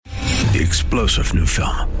The explosive new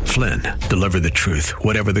film, Flynn, deliver the truth,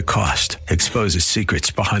 whatever the cost, exposes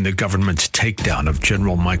secrets behind the government's takedown of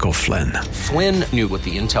General Michael Flynn. Flynn knew what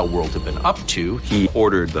the intel world had been up to. He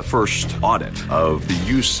ordered the first audit of the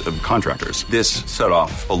use of contractors. This set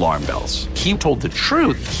off alarm bells. He told the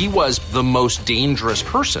truth. He was the most dangerous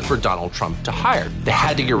person for Donald Trump to hire. They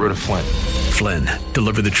had to get rid of Flynn. Flynn,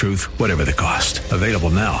 deliver the truth, whatever the cost. Available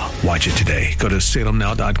now. Watch it today. Go to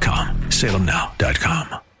salemnow.com.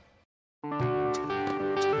 salemnow.com.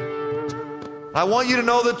 I want you to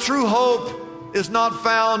know that true hope is not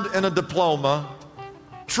found in a diploma.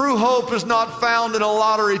 True hope is not found in a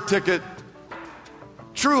lottery ticket.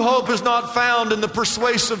 True hope is not found in the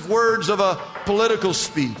persuasive words of a political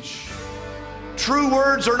speech. True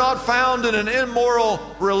words are not found in an immoral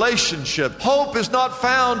relationship. Hope is not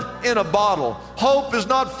found in a bottle. Hope is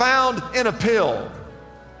not found in a pill.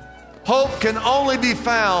 Hope can only be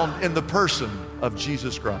found in the person of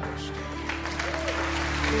Jesus Christ.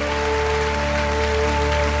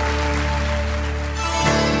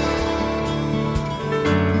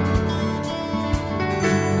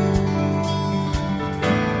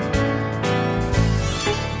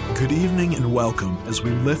 Good evening and welcome as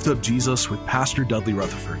we lift up Jesus with Pastor Dudley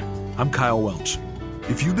Rutherford. I'm Kyle Welch.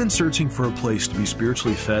 If you've been searching for a place to be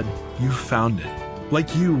spiritually fed, you've found it.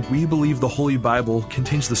 Like you, we believe the Holy Bible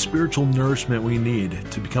contains the spiritual nourishment we need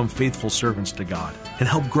to become faithful servants to God and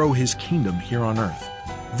help grow His kingdom here on earth.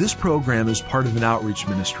 This program is part of an outreach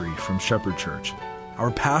ministry from Shepherd Church.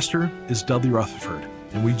 Our pastor is Dudley Rutherford,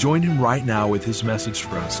 and we join him right now with his message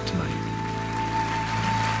for us tonight.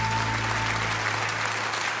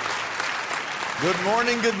 Good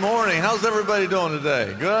morning, good morning. How's everybody doing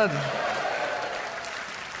today? Good?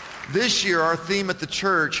 This year, our theme at the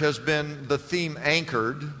church has been the theme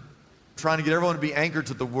Anchored, trying to get everyone to be anchored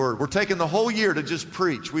to the Word. We're taking the whole year to just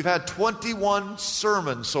preach. We've had 21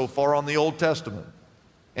 sermons so far on the Old Testament.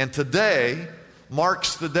 And today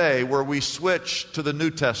marks the day where we switch to the New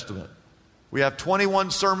Testament. We have 21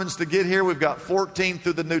 sermons to get here. We've got 14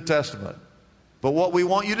 through the New Testament. But what we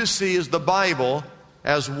want you to see is the Bible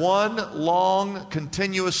as one long,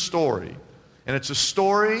 continuous story. And it's a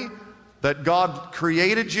story that God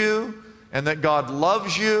created you, and that God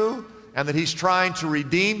loves you, and that He's trying to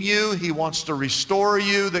redeem you. He wants to restore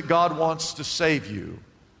you, that God wants to save you.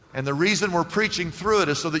 And the reason we're preaching through it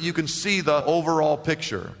is so that you can see the overall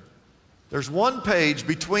picture. There's one page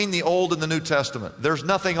between the Old and the New Testament. There's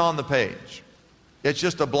nothing on the page. It's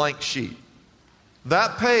just a blank sheet.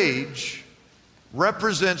 That page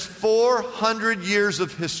represents 400 years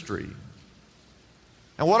of history.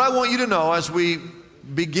 And what I want you to know as we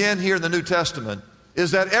begin here in the New Testament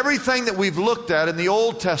is that everything that we've looked at in the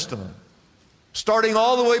Old Testament, starting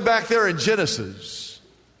all the way back there in Genesis,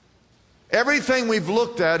 everything we've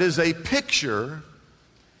looked at is a picture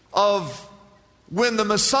of when the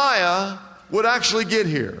Messiah would actually get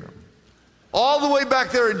here. All the way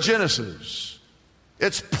back there in Genesis,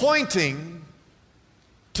 it's pointing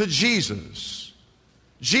to Jesus.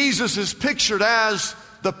 Jesus is pictured as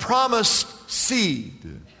the promised seed.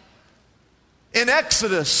 In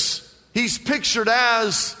Exodus, He's pictured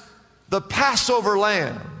as the Passover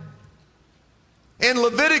lamb. In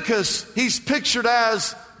Leviticus, He's pictured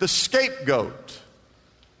as the scapegoat.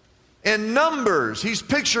 In Numbers, He's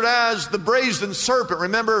pictured as the brazen serpent.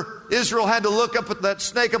 Remember, Israel had to look up at that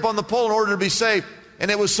snake up on the pole in order to be saved.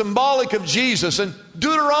 And it was symbolic of Jesus. In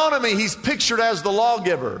Deuteronomy, He's pictured as the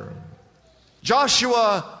lawgiver.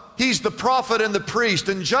 Joshua, he's the prophet and the priest.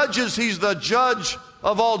 In Judges, He's the judge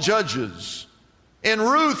of all judges. In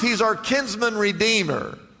Ruth, He's our kinsman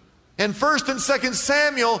redeemer. In 1 and 2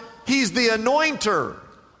 Samuel, He's the anointer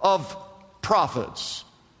of prophets.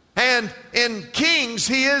 And in Kings,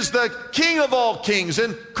 He is the King of all kings.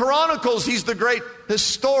 In Chronicles, He's the great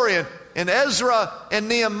historian. In Ezra and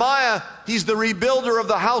Nehemiah, He's the rebuilder of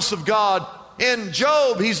the house of God. In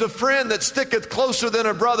Job, He's a friend that sticketh closer than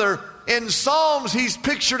a brother. In Psalms, He's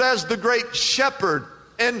pictured as the great shepherd.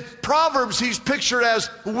 In Proverbs, He's pictured as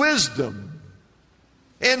wisdom.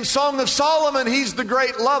 In Song of Solomon, He's the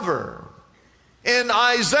great lover. In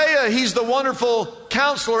Isaiah, He's the wonderful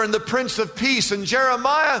counselor and the Prince of Peace. In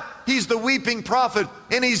Jeremiah, He's the weeping prophet.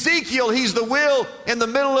 In Ezekiel, He's the will in the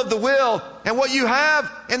middle of the will. And what you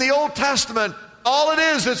have in the Old Testament, all it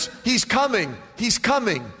is He's coming, He's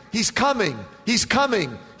coming, He's coming, He's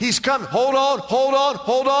coming, He's coming. Hold on, hold on,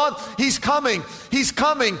 hold on. He's coming, He's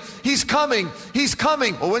coming, He's coming, He's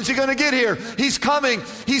coming. Well, when's He going to get here? He's coming,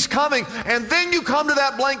 He's coming. And then you come to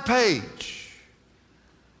that blank page.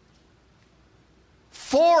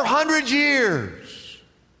 400 years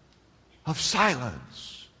of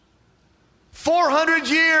silence. 400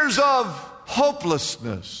 years of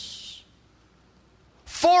hopelessness.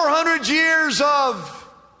 400 years of,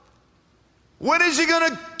 when is he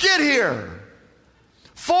going to get here?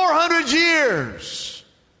 400 years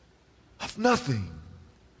of nothing.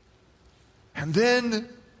 And then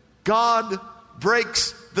God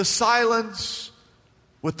breaks the silence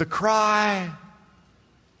with the cry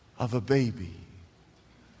of a baby.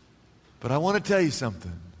 But I want to tell you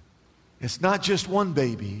something. It's not just one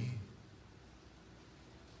baby.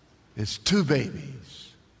 It's two babies.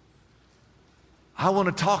 I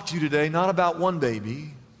want to talk to you today not about one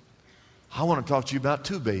baby. I want to talk to you about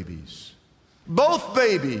two babies. Both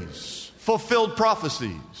babies fulfilled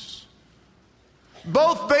prophecies.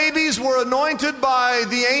 Both babies were anointed by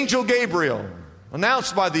the angel Gabriel,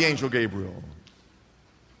 announced by the angel Gabriel.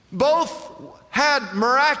 Both had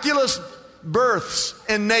miraculous births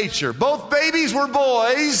in nature. Both babies were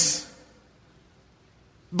boys.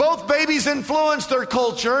 Both babies influenced their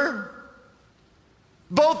culture.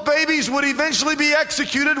 Both babies would eventually be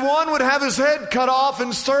executed. One would have his head cut off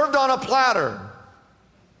and served on a platter.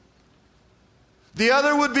 The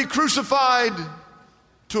other would be crucified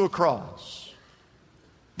to a cross.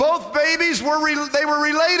 Both babies were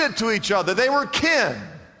related to each other. They were kin.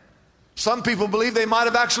 Some people believe they might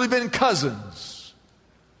have actually been cousins.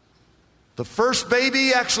 The first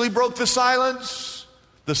baby actually broke the silence.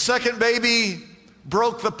 The second baby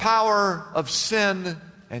broke the power of sin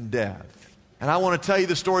and death. And I want to tell you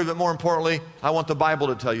the story, but more importantly, I want the Bible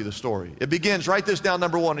to tell you the story. It begins, write this down,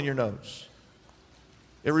 number 1 in your notes.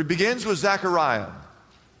 It begins with Zechariah.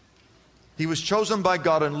 He was chosen by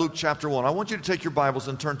God in Luke chapter 1. I want you to take your Bibles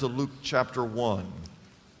and turn to Luke chapter 1.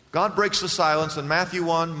 God breaks the silence in Matthew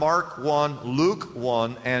 1, Mark 1, Luke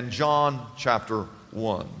 1, and John chapter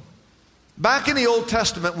 1. Back in the Old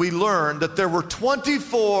Testament, we learned that there were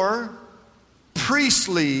 24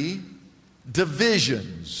 priestly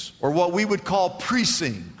divisions, or what we would call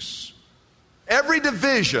precincts. Every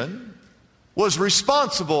division was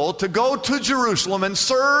responsible to go to Jerusalem and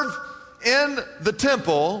serve in the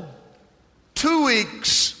temple 2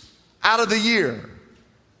 weeks out of the year.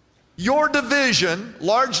 Your division,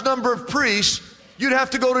 large number of priests, you'd have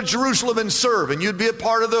to go to Jerusalem and serve, and you'd be a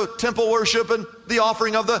part of the temple worship and the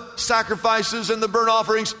offering of the sacrifices and the burnt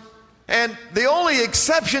offerings. And the only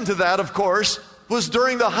exception to that, of course, was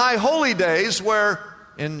during the high holy days, where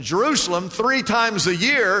in Jerusalem 3 times a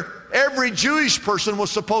year, every Jewish person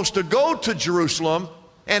was supposed to go to Jerusalem,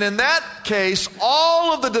 and in that case,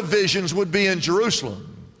 all of the divisions would be in Jerusalem.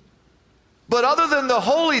 But other than the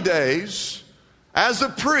holy days, as a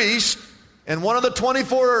priest in one of the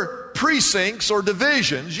 24 precincts or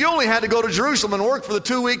divisions, you only had to go to Jerusalem and work for the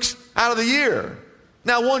 2 weeks out of the year.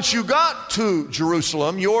 Now, once you got to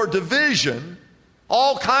Jerusalem, your division,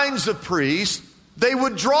 all kinds of priests, they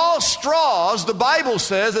would draw straws. The Bible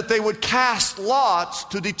says that they would cast lots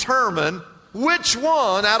to determine which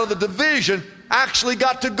one out of the division actually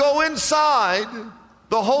got to go inside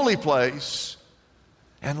the holy place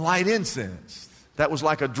and light incense. That was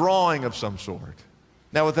like a drawing of some sort.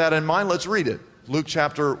 Now, with that in mind, let's read it. Luke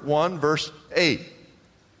chapter 1, verse 8.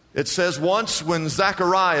 It says, once when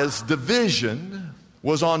Zechariah's division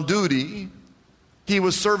was on duty, he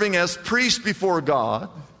was serving as priest before God.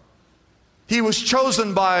 He was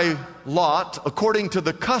chosen by lot, according to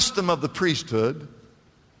the custom of the priesthood,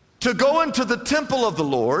 to go into the temple of the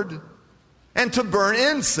Lord and to burn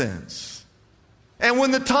incense. And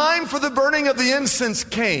when the time for the burning of the incense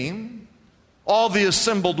came, all the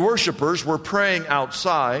assembled worshipers were praying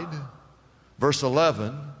outside. Verse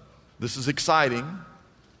 11, this is exciting.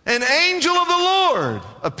 An angel of the Lord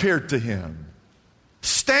appeared to him,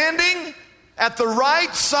 standing at the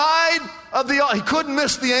right side of the altar. He couldn't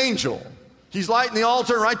miss the angel. He's lighting the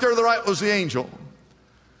altar, and right there to the right was the angel.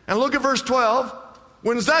 And look at verse 12.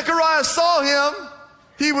 When Zechariah saw him,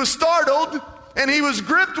 he was startled, and he was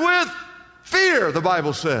gripped with fear, the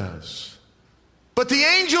Bible says. But the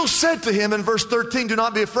angel said to him in verse 13, do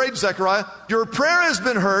not be afraid, Zechariah. Your prayer has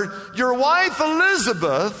been heard. Your wife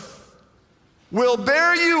Elizabeth will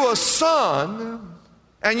bear you a son,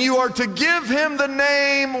 and you are to give him the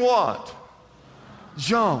name what?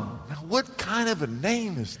 John. Now, what kind of a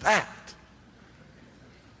name is that?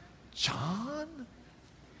 John?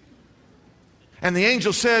 And the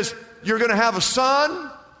angel says, you're going to have a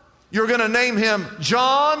son. You're going to name him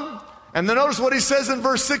John. And then notice what he says in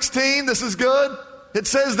verse 16. This is good. It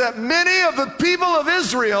says that many of the people of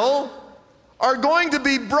Israel are going to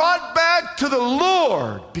be brought back to the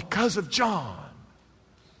Lord because of John.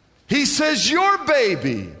 He says your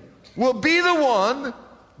baby will be the one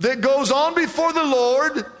that goes on before the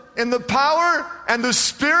Lord in the power and the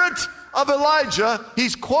spirit of Elijah.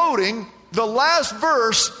 He's quoting the last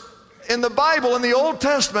verse in the Bible, in the Old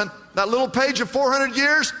Testament, that little page of 400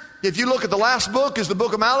 years, if you look at the last book is the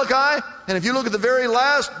book of Malachi, and if you look at the very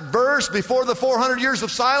last verse before the 400 years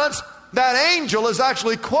of silence, that angel is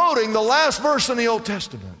actually quoting the last verse in the Old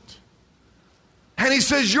Testament. And he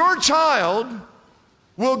says, your child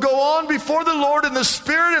will go on before the Lord in the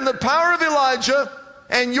spirit and the power of Elijah,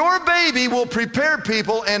 and your baby will prepare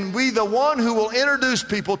people and be the one who will introduce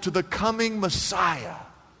people to the coming Messiah.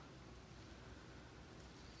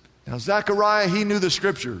 Now, Zechariah, he knew the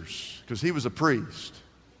scriptures because he was a priest.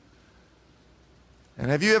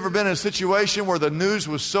 And have you ever been in a situation where the news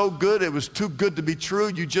was so good, it was too good to be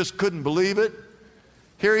true, you just couldn't believe it?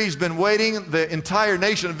 Here he's been waiting, the entire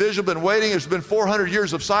nation of Israel been waiting. It's been 400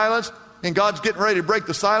 years of silence, and God's getting ready to break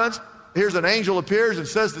the silence. Here's an angel appears and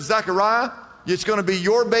says to Zechariah, it's going to be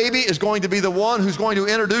your baby is going to be the one who's going to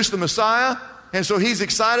introduce the Messiah. And so he's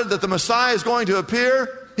excited that the Messiah is going to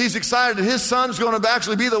appear. He's excited that his son's going to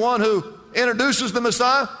actually be the one who introduces the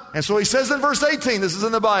Messiah. And so he says in verse 18, this is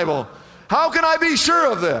in the Bible, how can I be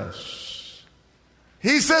sure of this?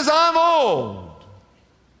 He says, I'm old.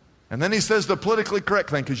 And then he says the politically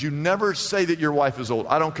correct thing, because you never say that your wife is old.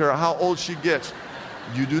 I don't care how old she gets.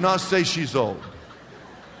 You do not say she's old.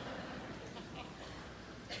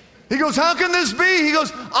 He goes, how can this be? He goes,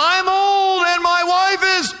 I'm old and my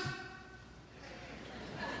wife is...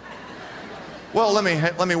 Well, let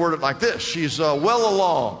me word it like this. She's well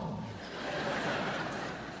along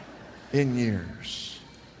in years.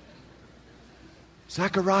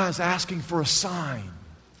 Zechariah is asking for a sign.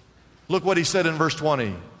 Look what he said in verse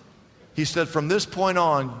 20. He said, from this point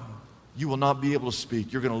on, you will not be able to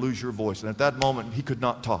speak. You're going to lose your voice. And at that moment, he could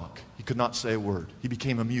not talk. He could not say a word. He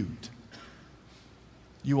became a mute.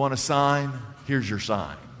 You want a sign? Here's your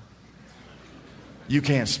sign. You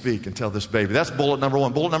can't speak until this baby. That's bullet number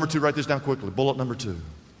one. Bullet number two, write this down quickly. Bullet number two.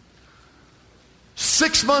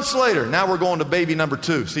 6 months later, now we're going to baby number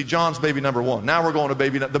two. See, John's baby number one. Now we're going to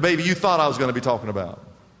the baby you thought I was going to be talking about.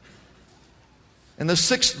 In the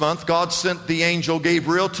 6th month, God sent the angel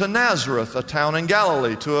Gabriel to Nazareth, a town in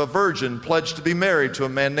Galilee, to a virgin pledged to be married to a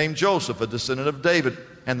man named Joseph, a descendant of David.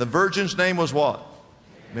 And the virgin's name was what?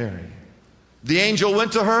 Mary. The angel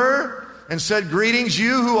went to her and said, greetings,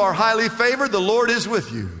 you who are highly favored, the Lord is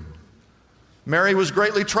with you. Mary was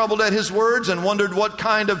greatly troubled at his words and wondered what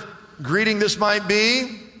kind of greeting this might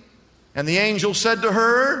be. And the angel said to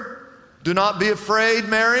her, do not be afraid,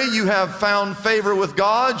 Mary. You have found favor with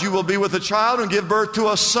God. You will be with a child and give birth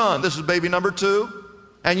to a son. This is baby number 2.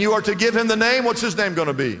 And you are to give him the name. What's his name going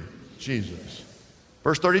to be? Jesus.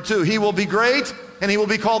 Verse 32, he will be great and he will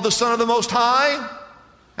be called the Son of the Most High.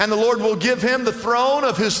 And the Lord will give him the throne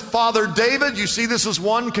of his father David. You see, this is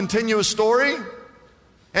one continuous story.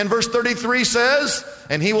 And verse 33 says,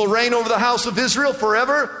 and he will reign over the house of Israel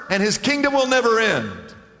forever, and his kingdom will never end.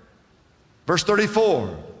 Verse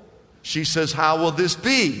 34, she says, how will this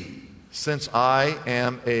be, since I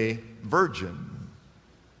am a virgin?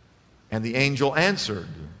 And the angel answered,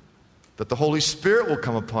 that the Holy Spirit will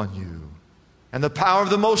come upon you, and the power of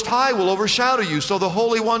the Most High will overshadow you. So the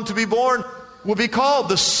Holy One to be born will be called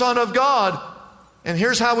the Son of God. And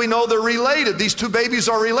here's how we know they're related. These two babies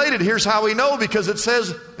are related. Here's how we know, because it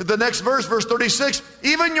says in the next verse, verse 36,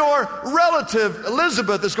 even your relative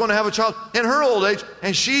Elizabeth is going to have a child in her old age,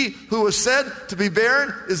 and she who was said to be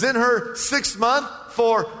barren is in her 6th month,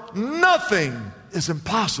 for nothing is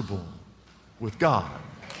impossible with God.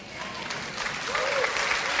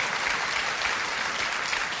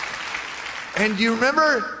 And you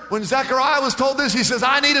remember when Zechariah was told this, he says,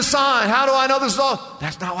 I need a sign. How do I know this is all?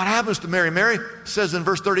 That's not what happens to Mary. Mary says in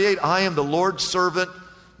verse 38, I am the Lord's servant.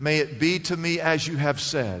 May it be to me as you have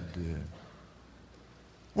said.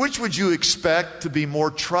 Which would you expect to be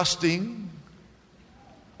more trusting?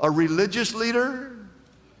 A religious leader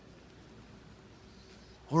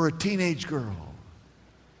or a teenage girl?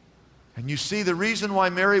 And you see, the reason why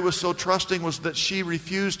Mary was so trusting was that she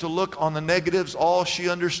refused to look on the negatives. All she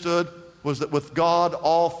understood was that with God,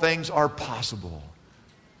 all things are possible.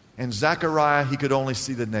 And Zechariah, he could only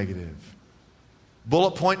see the negative.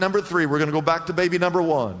 Bullet point number 3, we're going to go back to baby number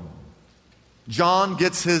 1. John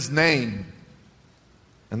gets his name.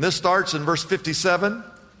 And this starts in verse 57.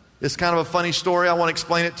 It's kind of a funny story. I want to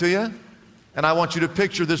explain it to you. And I want you to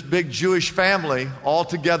picture this big Jewish family all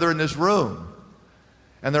together in this room.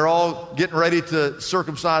 And they're all getting ready to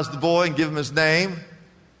circumcise the boy and give him his name.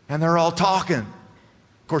 And they're all talking.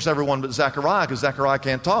 Of course, everyone but Zechariah, because Zechariah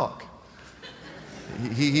can't talk.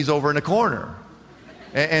 He's over in the corner.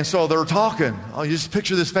 And so they're talking. Oh, you just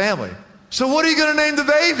picture this family. So what are you going to name the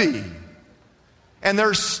baby? And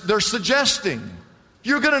they're suggesting,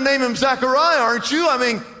 you're going to name him Zechariah, aren't you? I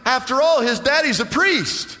mean, after all, his daddy's a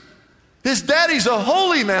priest. His daddy's a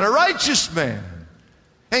holy man, a righteous man.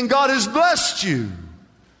 And God has blessed you.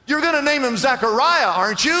 You're going to name him Zechariah,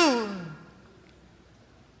 aren't you?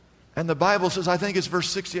 And the Bible says, I think it's verse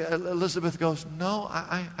 60, Elizabeth goes, no,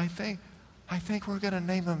 I think we're going to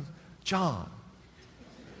name him John.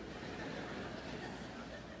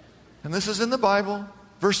 And this is in the Bible.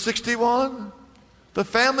 Verse 61, the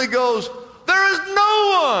family goes, there is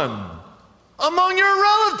no one among your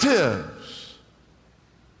relatives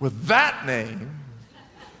with that name.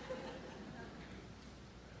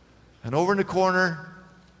 And over in the corner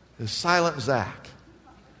is Silent Zach.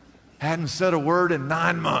 Hadn't said a word in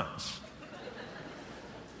 9 months.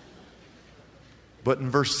 But in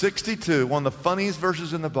verse 62, one of the funniest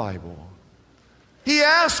verses in the Bible, he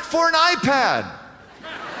asked for an iPad.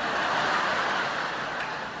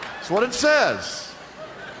 That's what it says.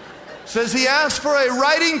 It says he asked for a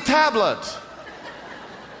writing tablet.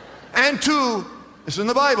 And it's in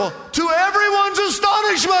the Bible, to everyone's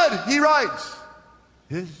astonishment, he writes,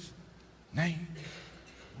 his name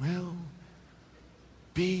will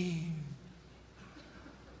be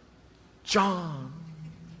John.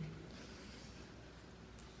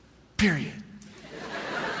 Period.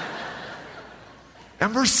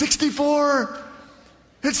 And verse 64,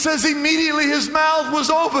 it says immediately his mouth was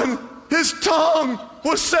open, his tongue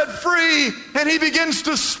was set free, and he begins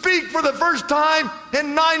to speak for the first time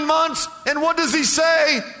in 9 months. And what does he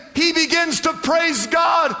say? He begins to praise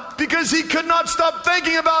God because he could not stop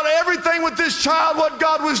thinking about everything with this child, what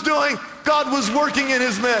God was doing. God was working in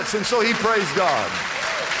his midst, and so he praised God.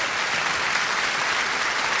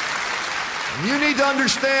 You need to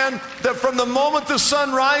understand that from the moment the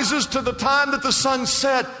sun rises to the time that the sun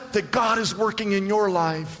sets, that God is working in your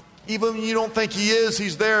life. Even when you don't think he is,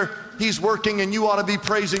 he's there, he's working, and you ought to be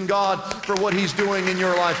praising God for what he's doing in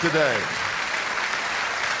your life today.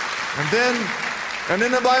 And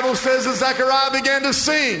then the Bible says that Zechariah began to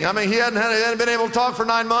sing. I mean, he hadn't been able to talk for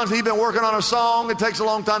 9 months. He'd been working on a song. It takes a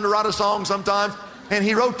long time to write a song sometimes. And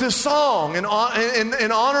he wrote this song in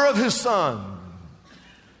honor of his son.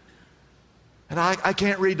 And I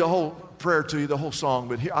can't read the whole prayer to you, the whole song,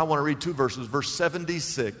 but here I want to read 2 verses. Verse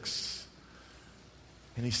 76.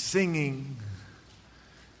 And he's singing.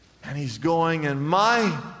 And he's going, and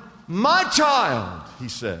my child, he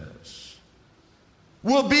says,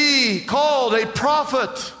 will be called a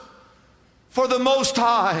prophet for the Most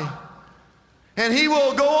High. And he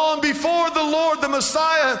will go on before the Lord, the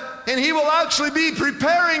Messiah, and he will actually be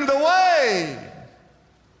preparing the way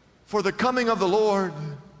for the coming of the Lord.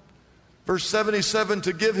 Verse 77,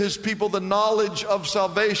 to give his people the knowledge of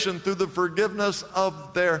salvation through the forgiveness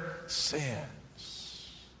of their sins.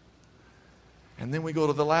 And then we go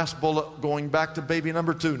to the last bullet, going back to baby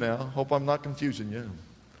number 2 now. Hope I'm not confusing you.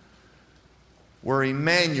 Where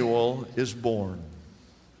Emmanuel is born.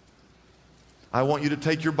 I want you to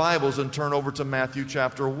take your Bibles and turn over to Matthew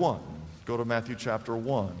chapter 1. Go to Matthew chapter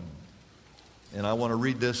 1. And I want to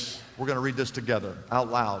read this. We're going to read this together, out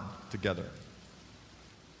loud together.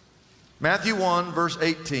 Matthew 1, verse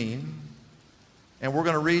 18. And we're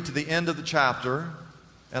going to read to the end of the chapter.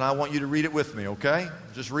 And I want you to read it with me, okay?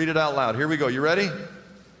 Just read it out loud. Here we go. You ready?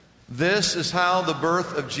 This is how the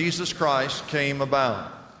birth of Jesus Christ came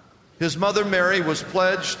about. His mother Mary was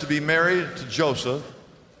pledged to be married to Joseph,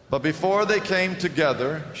 but before they came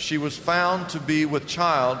together, she was found to be with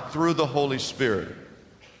child through the Holy Spirit.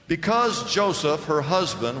 Because Joseph, her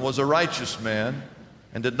husband, was a righteous man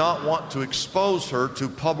and did not want to expose her to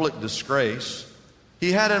public disgrace,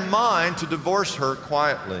 he had in mind to divorce her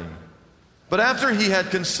quietly. But after he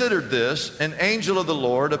had considered this, an angel of the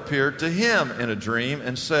Lord appeared to him in a dream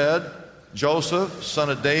and said, Joseph, son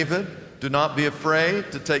of David, do not be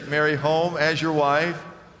afraid to take Mary home as your wife,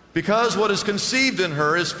 because what is conceived in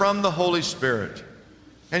her is from the Holy Spirit.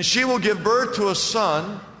 And she will give birth to a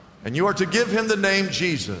son, and you are to give him the name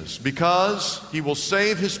Jesus, because he will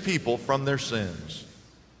save his people from their sins.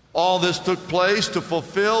 All this took place to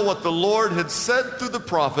fulfill what the Lord had said through the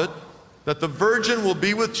prophet, that the virgin will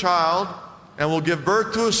be with child and will give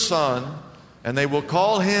birth to a son, and they will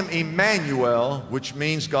call him Emmanuel, which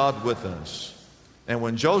means God with us. And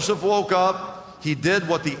when Joseph woke up, he did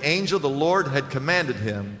what the angel of the Lord had commanded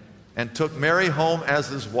him and took Mary home as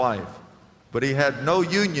his wife. But he had no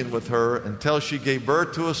union with her until she gave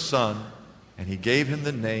birth to a son, and he gave him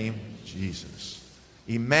the name Jesus.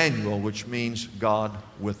 Emmanuel, which means God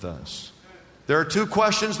with us. There are 2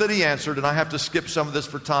 questions that he answered, and I have to skip some of this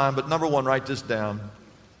for time, but number 1, write this down.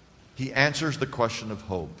 He answers the question of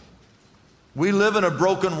hope. We live in a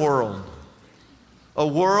broken world, a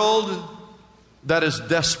world that is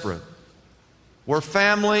desperate, where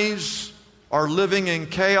families are living in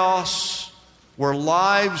chaos, where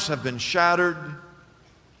lives have been shattered,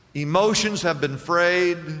 emotions have been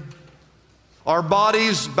frayed, our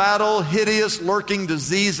bodies battle hideous lurking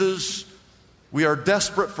diseases. We are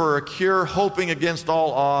desperate for a cure, hoping against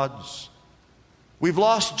all odds. We've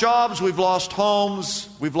lost jobs, we've lost homes,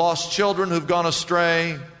 we've lost children who've gone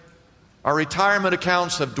astray. Our retirement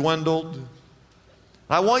accounts have dwindled.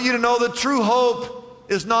 I want you to know that true hope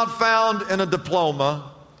is not found in a diploma.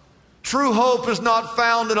 True hope is not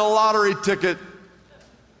found in a lottery ticket.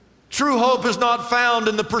 True hope is not found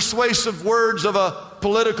in the persuasive words of a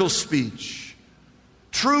political speech.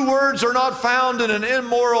 True words are not found in an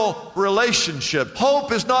immoral relationship.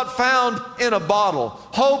 Hope is not found in a bottle.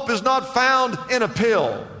 Hope is not found in a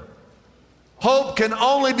pill. Hope can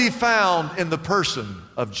only be found in the person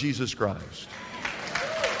of Jesus Christ.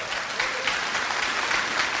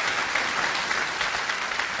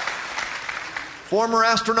 Former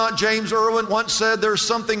astronaut James Irwin once said, "There's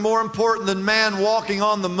something more important than man walking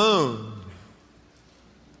on the moon.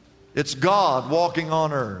 It's God walking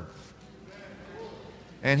on earth."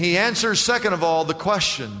 And he answers, second of all, the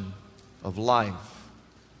question of life.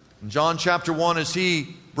 In John chapter 1, as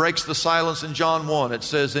he breaks the silence in John 1, it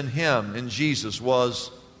says, "In him, in Jesus,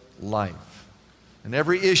 was life." And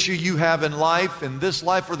every issue you have in life, in this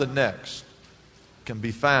life or the next, can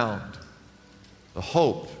be found. The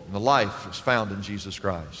hope and the life is found in Jesus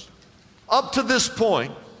Christ. Up to this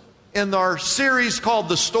point, in our series called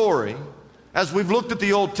The Story, as we've looked at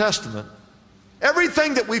the Old Testament,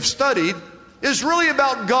 everything that we've studied is really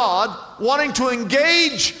about God wanting to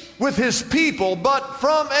engage with His people, but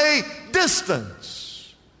from a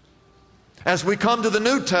distance. As we come to the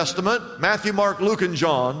New Testament, Matthew, Mark, Luke, and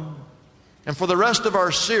John, and for the rest of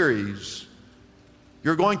our series,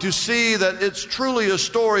 you're going to see that it's truly a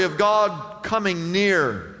story of God coming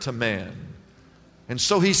near to man. And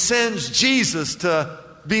so He sends Jesus to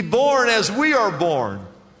be born as we are born,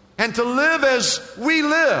 and to live as we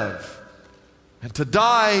live, and to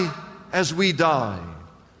die as we die.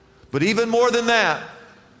 But even more than that,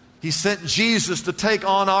 He sent Jesus to take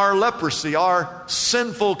on our leprosy, our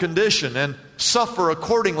sinful condition, and suffer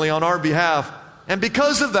accordingly on our behalf. And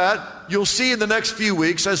because of that, you'll see in the next few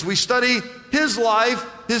weeks, as we study His life,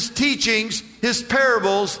 His teachings, His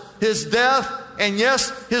parables, His death, and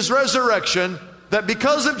yes, His resurrection, that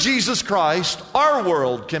because of Jesus Christ, our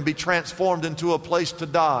world can be transformed into a place to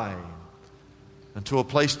die, into a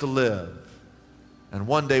place to live. And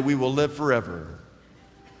one day we will live forever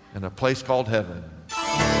in a place called heaven.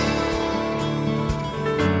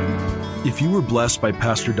 If you were blessed by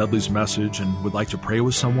Pastor Dudley's message and would like to pray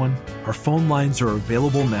with someone, our phone lines are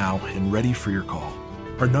available now and ready for your call.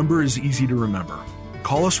 Our number is easy to remember.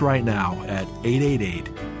 Call us right now at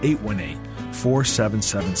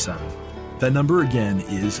 888-818-4777. That number again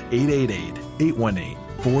is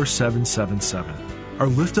 888-818-4777. Our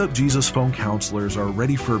Lift Up Jesus phone counselors are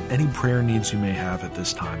ready for any prayer needs you may have at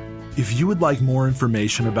this time. If you would like more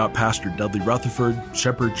information about Pastor Dudley Rutherford,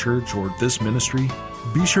 Shepherd Church, or this ministry,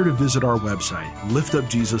 be sure to visit our website,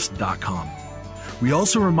 liftupjesus.com. We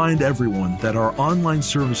also remind everyone that our online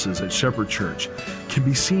services at Shepherd Church can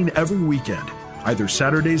be seen every weekend, either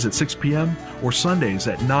Saturdays at 6 p.m. or Sundays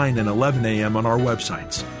at 9 and 11 a.m. on our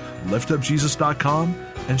websites, liftupjesus.com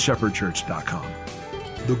and shepherdchurch.com.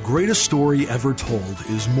 The greatest story ever told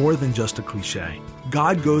is more than just a cliche.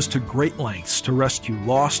 God goes to great lengths to rescue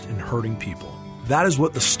lost and hurting people. That is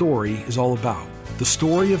what the story is all about. The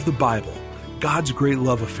story of the Bible, God's great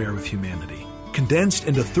love affair with humanity. Condensed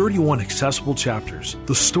into 31 accessible chapters,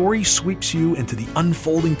 the story sweeps you into the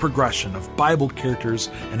unfolding progression of Bible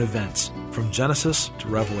characters and events from Genesis to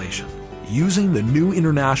Revelation. Using the New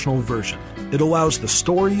International Version, it allows the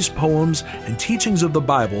stories, poems, and teachings of the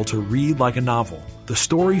Bible to read like a novel. The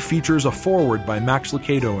story features a foreword by Max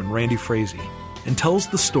Lucado and Randy Frazee and tells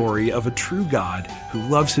the story of a true God who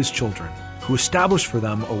loves His children, who established for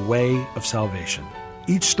them a way of salvation.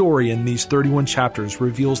 Each story in these 31 chapters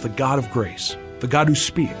reveals the God of grace, the God who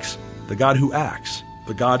speaks, the God who acts,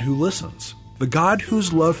 the God who listens, the God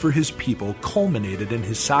whose love for His people culminated in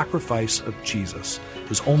His sacrifice of Jesus,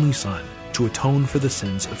 His only Son, to atone for the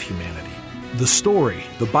sins of humanity. The story,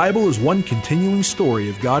 the Bible is one continuing story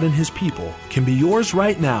of God and His people, can be yours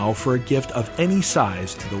right now for a gift of any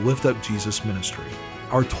size to the Lift Up Jesus ministry.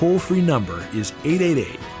 Our toll-free number is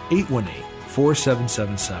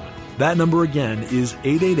 888-818-4777. That number again is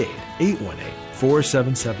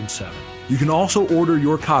 888-818-4777. You can also order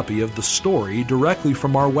your copy of the story directly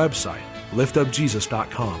from our website,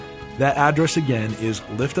 liftupjesus.com. That address again is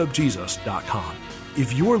liftupjesus.com.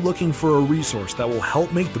 If you are looking for a resource that will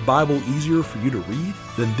help make the Bible easier for you to read,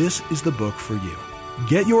 then this is the book for you.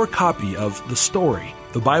 Get your copy of The Story,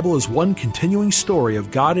 The Bible is One Continuing Story of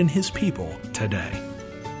God and His People today.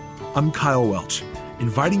 I'm Kyle Welch,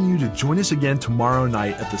 inviting you to join us again tomorrow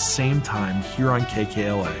night at the same time here on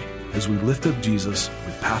KKLA as we lift up Jesus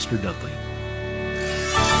with Pastor Dudley.